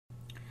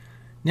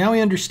Now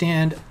we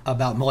understand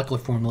about molecular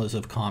formulas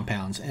of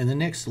compounds, and the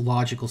next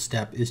logical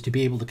step is to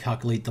be able to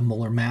calculate the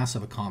molar mass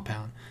of a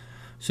compound.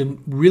 So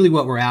really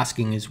what we're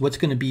asking is what's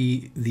going to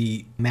be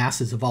the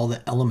masses of all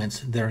the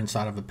elements that are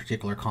inside of a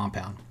particular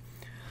compound.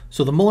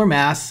 So the molar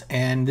mass,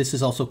 and this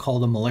is also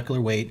called the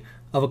molecular weight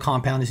of a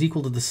compound, is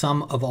equal to the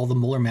sum of all the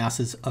molar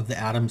masses of the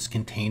atoms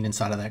contained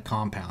inside of that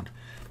compound.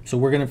 So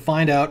we're going to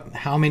find out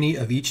how many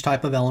of each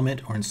type of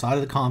element are inside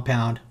of the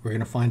compound. We're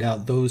going to find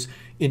out those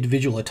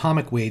individual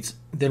atomic weights.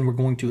 Then we're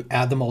going to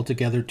add them all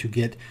together to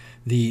get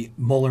the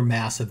molar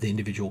mass of the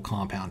individual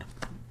compound.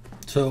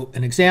 So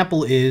an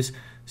example is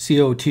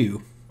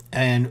CO2.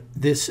 And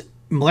this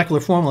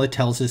molecular formula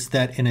tells us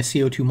that in a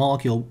CO2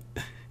 molecule,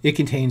 it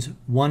contains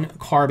one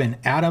carbon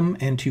atom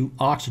and two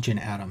oxygen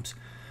atoms.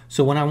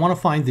 So when I want to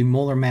find the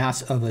molar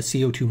mass of a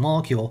CO2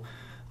 molecule,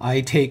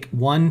 I take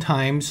 1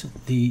 times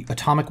the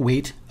atomic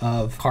weight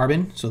of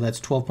carbon, so that's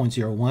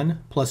 12.01,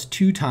 plus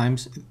 2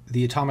 times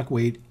the atomic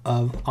weight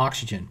of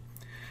oxygen.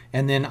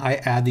 And then I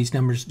add these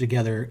numbers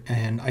together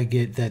and I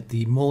get that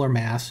the molar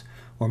mass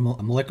or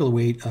molecular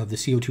weight of the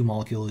CO2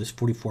 molecule is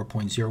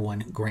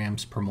 44.01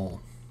 grams per mole.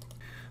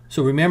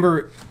 So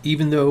remember,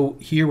 even though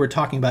here we're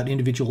talking about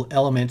individual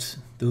elements,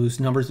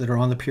 those numbers that are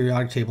on the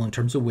periodic table in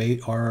terms of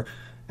weight are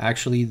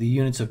actually the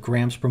units of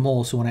grams per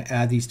mole. So when I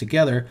add these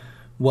together,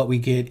 what we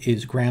get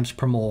is grams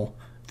per mole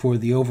for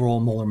the overall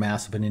molar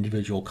mass of an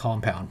individual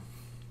compound.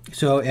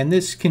 So, and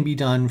this can be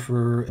done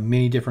for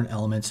many different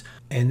elements.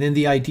 And then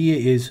the idea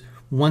is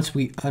once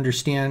we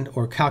understand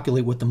or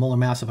calculate what the molar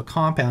mass of a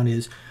compound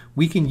is,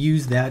 we can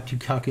use that to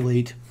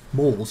calculate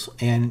moles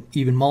and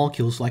even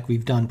molecules like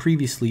we've done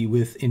previously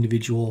with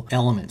individual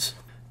elements.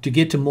 To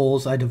get to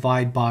moles, I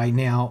divide by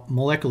now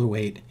molecular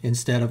weight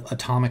instead of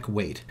atomic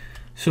weight.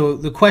 So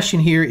the question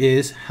here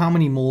is how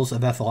many moles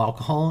of ethyl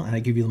alcohol, and I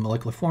give you the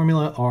molecular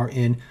formula, are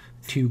in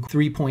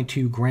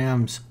 3.2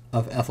 grams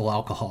of ethyl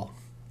alcohol.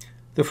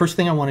 The first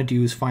thing I want to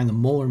do is find the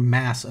molar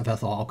mass of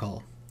ethyl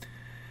alcohol.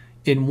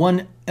 In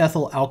one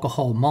ethyl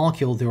alcohol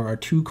molecule, there are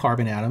 2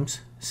 carbon atoms,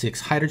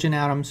 6 hydrogen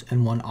atoms,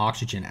 and 1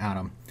 oxygen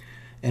atom.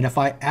 And if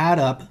I add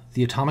up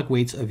the atomic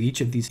weights of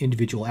each of these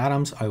individual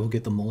atoms, I will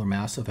get the molar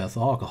mass of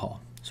ethyl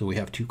alcohol. So we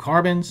have 2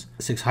 carbons,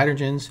 6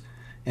 hydrogens,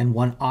 and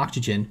 1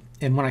 oxygen.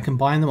 And when I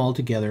combine them all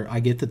together, I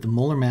get that the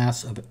molar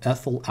mass of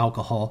ethyl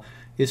alcohol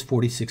is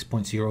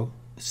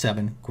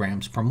 46.07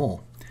 grams per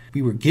mole.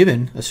 We were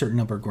given a certain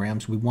number of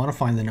grams. We want to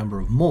find the number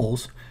of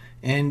moles.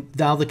 And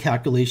now the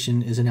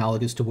calculation is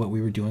analogous to what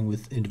we were doing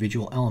with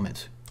individual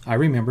elements. I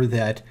remember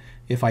that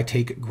if I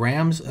take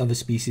grams of a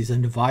species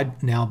and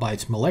divide now by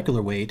its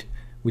molecular weight,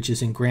 which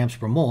is in grams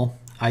per mole,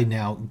 I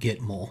now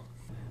get mole.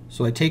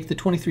 So I take the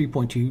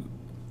 23.2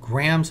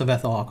 grams of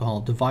ethyl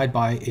alcohol, divide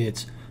by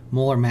its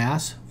molar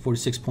mass,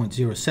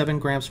 46.07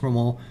 grams per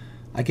mole,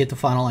 I get the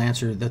final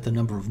answer that the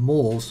number of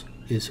moles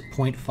is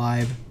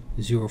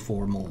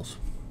 0.504 moles.